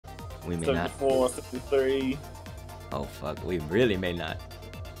We may not. 74, 73. Oh fuck, we really may not.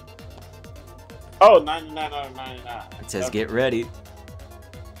 Oh, 99 out of 99. It says get ready.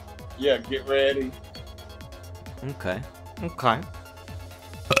 Yeah, get ready. Okay. Okay.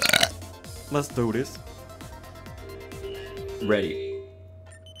 Let's do this. Ready.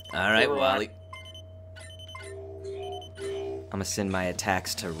 Alright, Wally. I'm gonna send my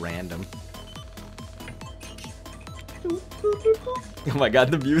attacks to random. Oh my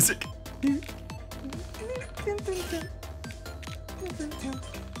god, the music.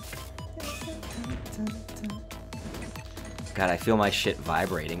 God, I feel my shit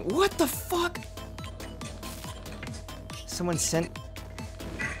vibrating. What the fuck? Someone sent...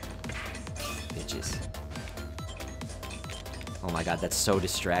 Bitches. Oh my god, that's so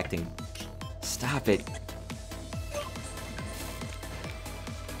distracting. Stop it.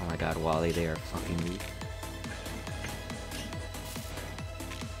 Oh my god, Wally, they are fucking weak.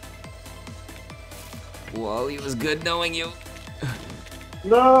 Wally, it was good knowing you.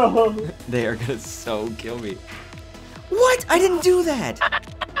 No! They are gonna so kill me. What? I didn't do that!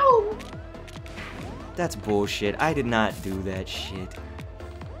 That's bullshit. I did not do that shit.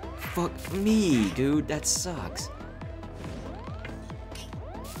 Fuck me, dude. That sucks.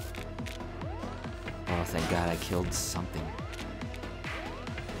 Oh, thank God I killed something.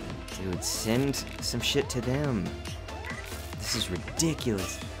 Dude, send some shit to them. This is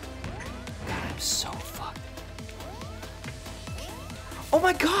ridiculous. God, I'm so fucked. Oh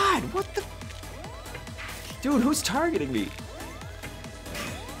my God! What the... Dude, who's targeting me?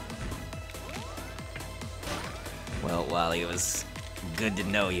 Well, Wally, it was good to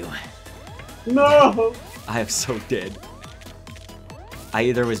know you. No! I am so dead. I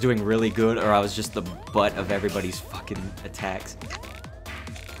either was doing really good or I was just the butt of everybody's fucking attacks.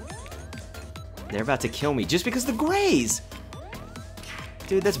 They're about to kill me just because the grays!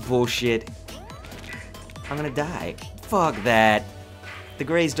 Dude, that's bullshit. I'm gonna die. Fuck that. The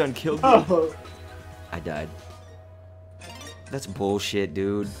grays done killed me. Oh. I died. That's bullshit,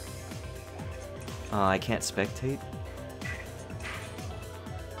 dude. Oh, I can't spectate?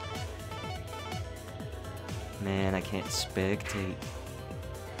 Man, I can't spectate.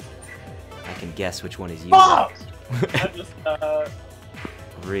 I can guess which one is you. Fuck! I just,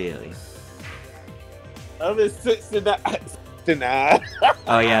 Really? I'm in 69.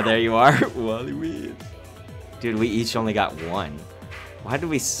 Oh yeah, there you are. Wally Win. Dude, we each only got one. Why did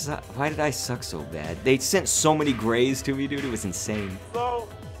why did I suck so bad? They sent so many grays to me, dude. It was insane. So,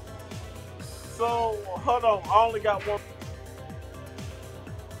 hold on. I only got one.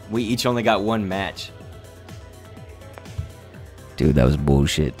 We each only got one match. Dude, that was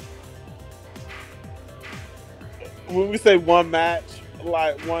bullshit. When we say one match,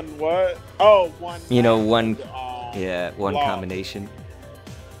 like one what? Oh, one. You know, match. one... Yeah, one Lost. combination.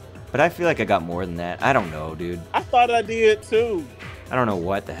 But I feel like I got more than that. I don't know, dude. I thought I did too. I don't know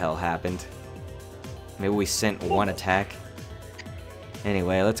what the hell happened. Maybe we sent one attack.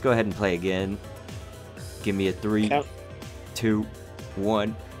 Anyway, let's go ahead and play again. Give me a 3, 2,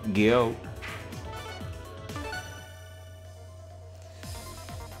 1, go.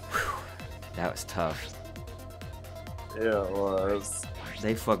 Whew, that was tough. Yeah, it was.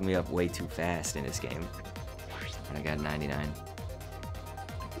 They fucked me up way too fast in this game. And I got 99.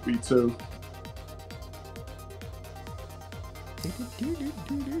 Me too.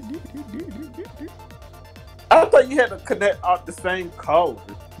 I thought you had to connect out the same code.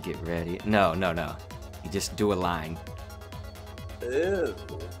 Get ready. No, no, no. You just do a line. Ew.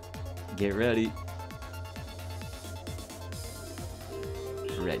 Get ready.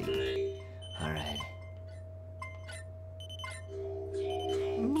 Ready. Alright.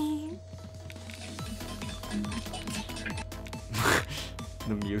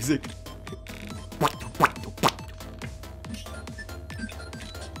 The music.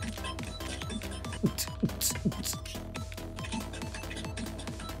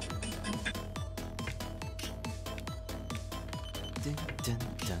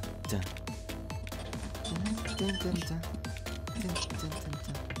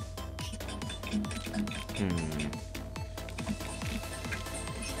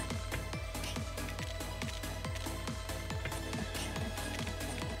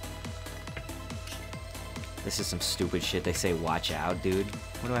 This is some stupid shit. They say watch out, dude.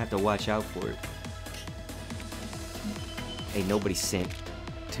 What do I have to watch out for? Hey, nobody sent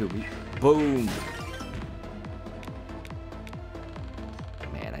to me. Boom!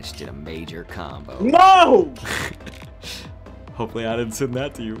 Man, I just did a major combo. No! Hopefully I didn't send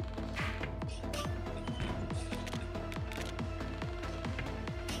that to you.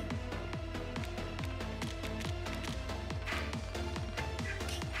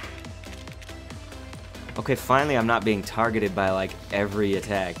 Okay, finally I'm not being targeted by, like, every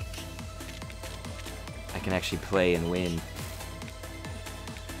attack. I can actually play and win.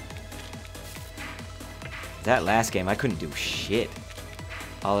 That last game, I couldn't do shit.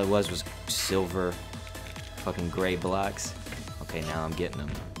 All it was silver, fucking gray blocks. Okay, now I'm getting them.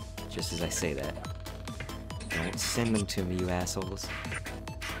 Just as I say that. Don't send them to me, you assholes.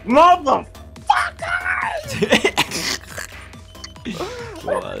 Motherfucker!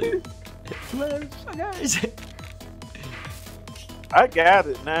 Motherfuckers. I got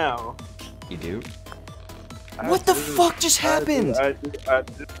it now. You do? What the fuck just happened? I do.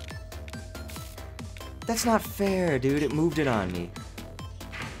 That's not fair, dude. It moved it on me.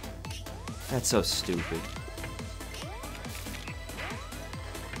 That's so stupid.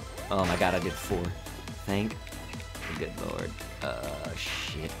 Oh my god, I did 4. Thank the good lord.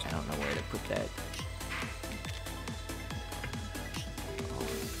 Shit. I don't know where to put that. Oh,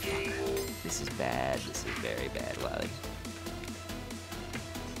 fuck. This is bad. This is very bad, Wally.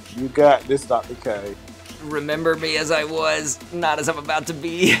 You got this, Dr. K. Remember me as I was, not as I'm about to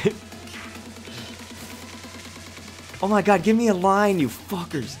be. Oh my god, give me a line, you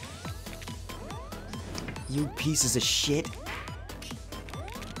fuckers. You pieces of shit.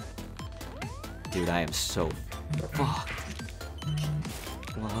 Dude, I am so fucked.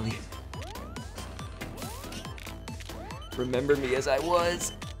 Wally. Remember me as I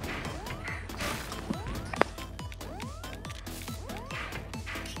was.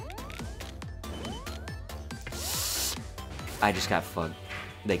 I just got fucked.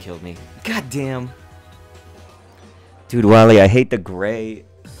 They killed me. God damn. Dude, Wally, I hate the gray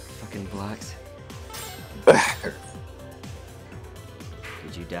fucking blocks. Did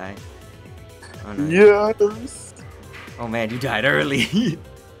you die? Oh, no. Yes. Oh man, you died early.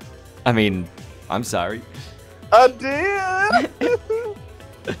 I mean, I'm sorry. I did.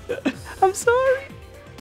 I'm sorry.